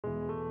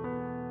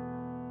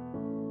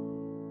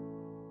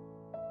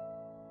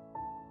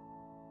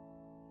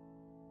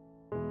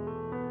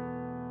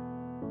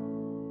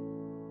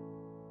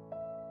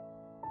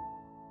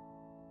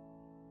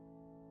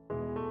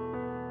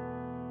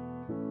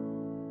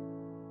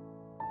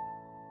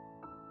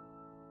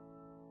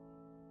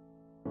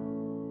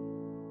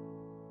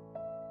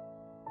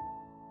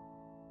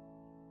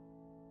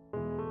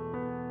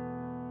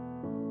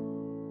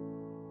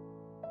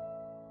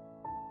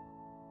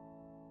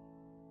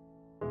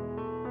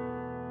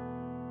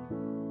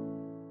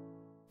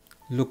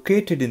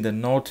Located in the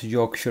North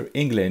Yorkshire,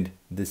 England,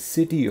 the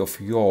city of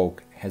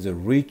York has a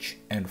rich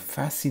and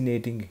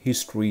fascinating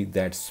history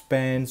that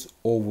spans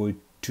over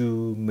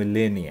 2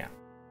 millennia.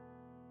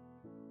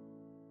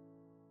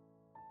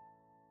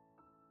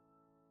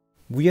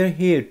 We are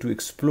here to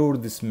explore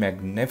this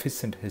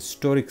magnificent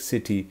historic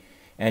city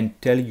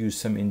and tell you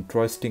some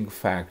interesting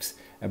facts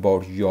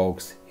about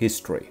York's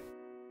history.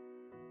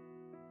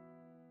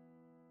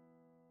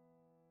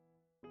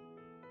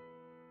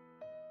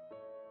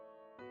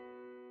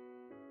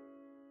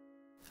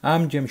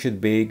 I'm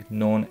Jamshid Beg,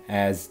 known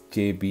as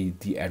JB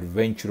the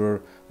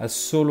Adventurer, a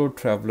solo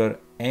traveler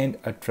and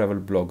a travel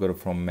blogger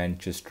from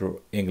Manchester,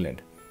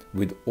 England,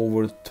 with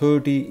over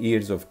 30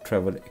 years of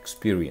travel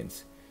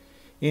experience.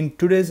 In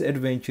today's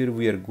adventure,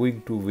 we are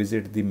going to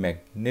visit the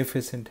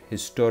magnificent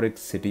historic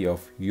city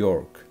of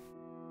York.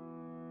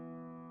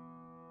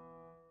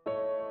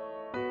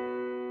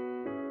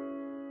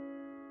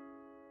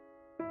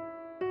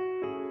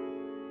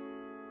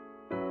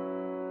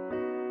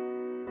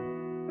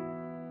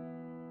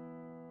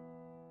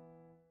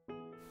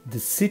 The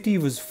city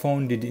was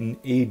founded in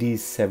AD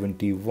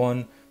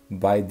 71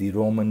 by the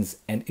Romans,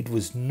 and it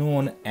was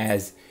known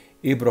as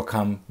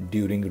Evoke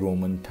during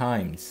Roman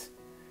times.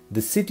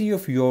 The city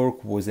of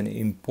York was an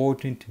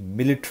important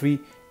military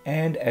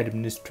and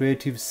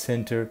administrative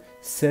center,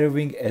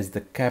 serving as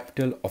the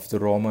capital of the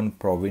Roman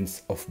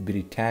province of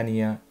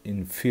Britannia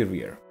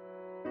Inferior.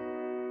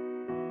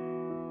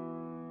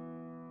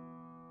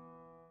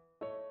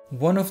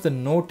 One of the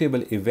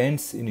notable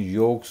events in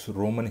York's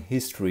Roman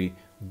history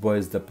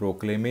was the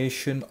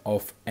proclamation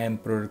of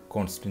Emperor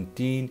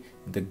Constantine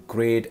the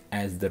Great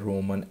as the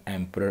Roman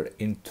Emperor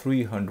in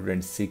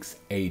 306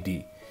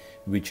 AD,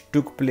 which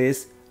took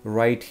place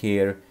right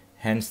here,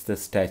 hence the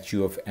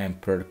statue of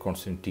Emperor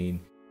Constantine.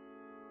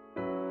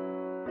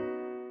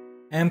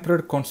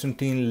 Emperor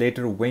Constantine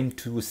later went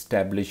to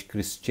establish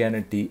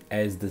Christianity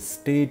as the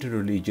state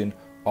religion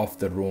of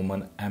the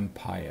Roman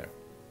Empire.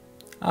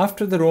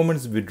 After the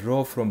Romans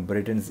withdrew from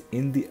Britain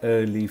in the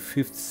early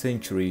 5th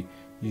century,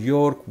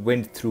 York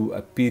went through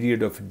a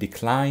period of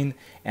decline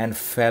and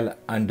fell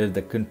under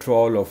the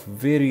control of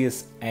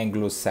various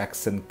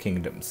Anglo-Saxon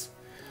kingdoms.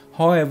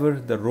 However,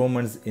 the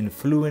Romans'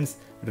 influence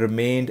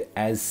remained,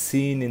 as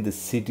seen in the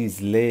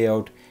city's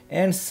layout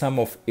and some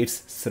of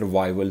its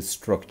survival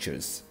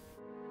structures.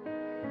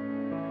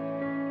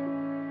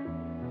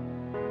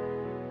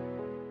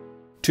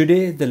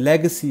 Today, the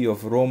legacy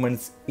of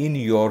Romans in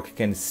York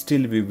can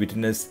still be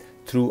witnessed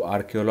through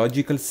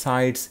archaeological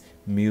sites,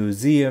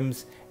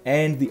 museums,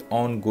 and the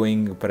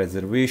ongoing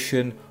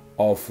preservation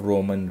of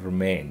Roman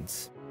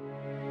remains.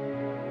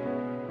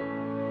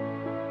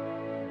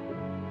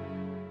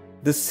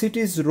 The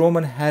city's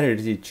Roman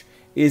heritage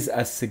is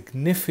a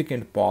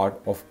significant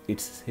part of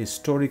its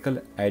historical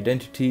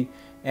identity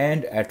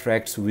and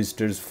attracts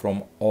visitors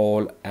from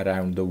all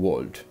around the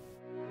world.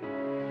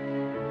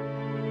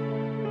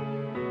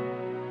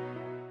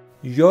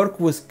 York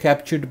was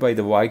captured by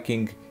the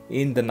Viking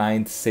in the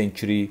 9th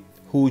century,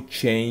 who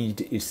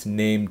changed its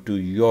name to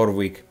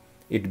Jorvik.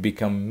 It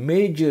became a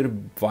major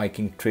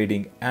Viking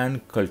trading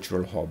and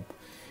cultural hub,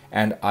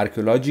 and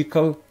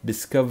archaeological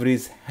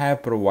discoveries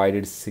have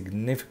provided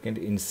significant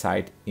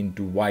insight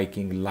into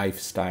Viking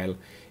lifestyle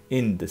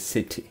in the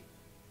city.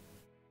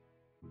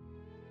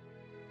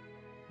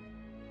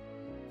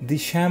 The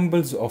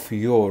Shambles of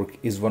York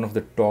is one of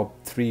the top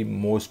 3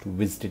 most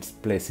visited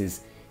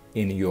places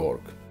in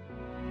York.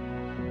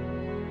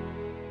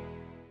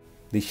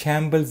 The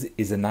Shambles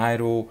is a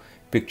narrow,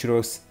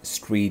 picturesque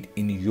street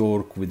in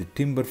York with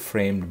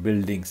timber-framed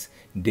buildings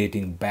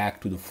dating back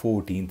to the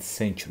 14th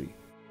century.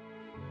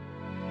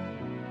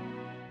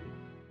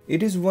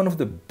 It is one of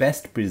the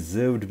best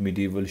preserved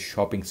medieval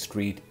shopping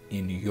streets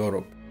in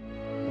Europe.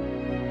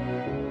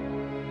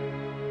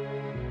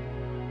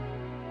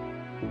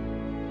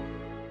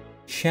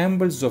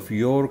 Shambles of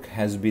York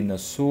has been a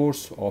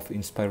source of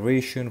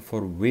inspiration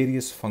for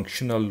various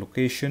functional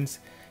locations,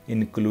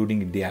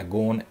 including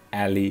Diagon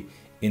Alley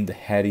in the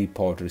Harry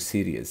Potter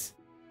series.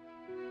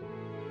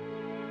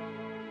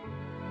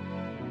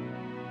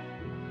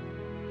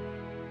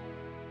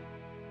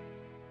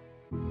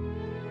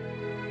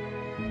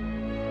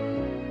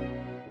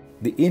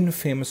 The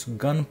infamous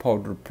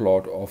gunpowder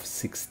plot of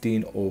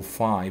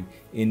 1605,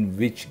 in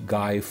which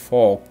Guy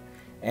Fawkes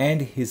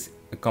and his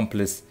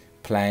accomplice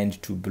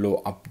planned to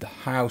blow up the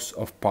House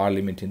of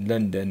Parliament in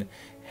London,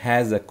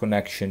 has a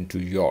connection to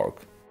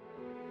York.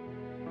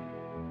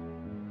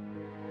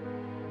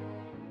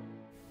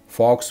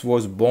 Fawkes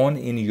was born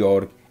in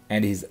York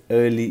and his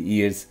early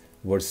years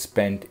were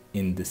spent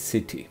in the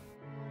city.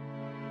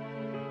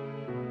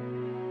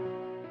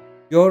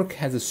 York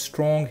has a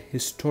strong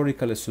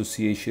historical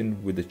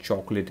association with the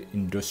chocolate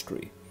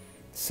industry.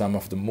 Some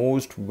of the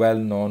most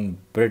well-known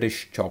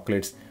British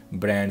chocolates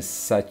brands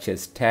such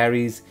as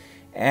Terry's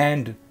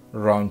and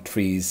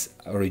Rowntree's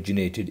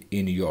originated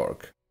in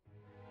York.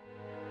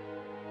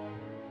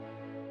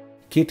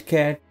 Kit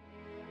Kat,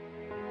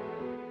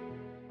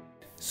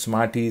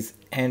 Smarties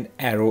and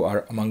Arrow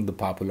are among the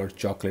popular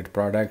chocolate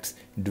products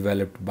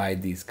developed by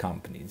these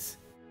companies.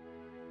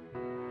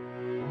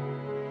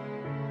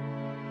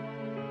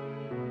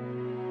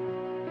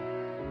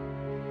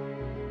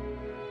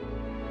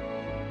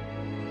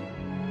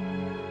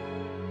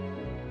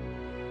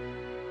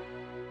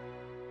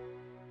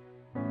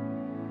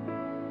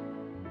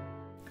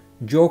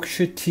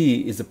 Yorkshire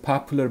tea is a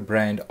popular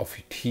brand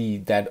of tea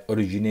that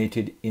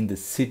originated in the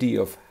city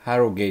of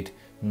Harrogate,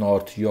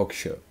 North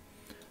Yorkshire.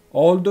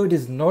 Although it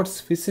is not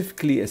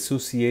specifically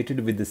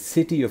associated with the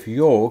city of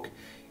York,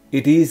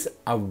 it is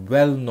a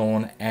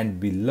well-known and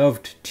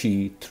beloved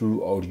tea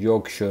throughout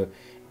Yorkshire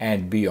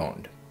and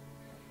beyond.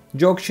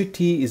 Yorkshire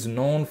tea is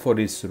known for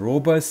its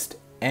robust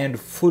and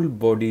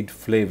full-bodied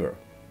flavor,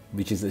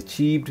 which is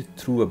achieved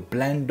through a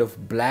blend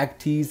of black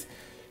teas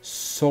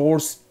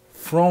sourced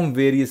from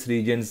various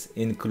regions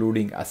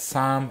including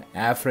Assam,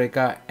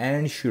 Africa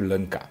and Sri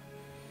Lanka.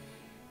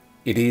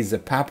 It is a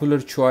popular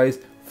choice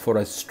for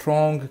a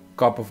strong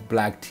cup of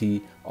black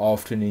tea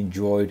often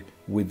enjoyed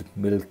with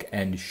milk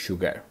and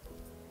sugar.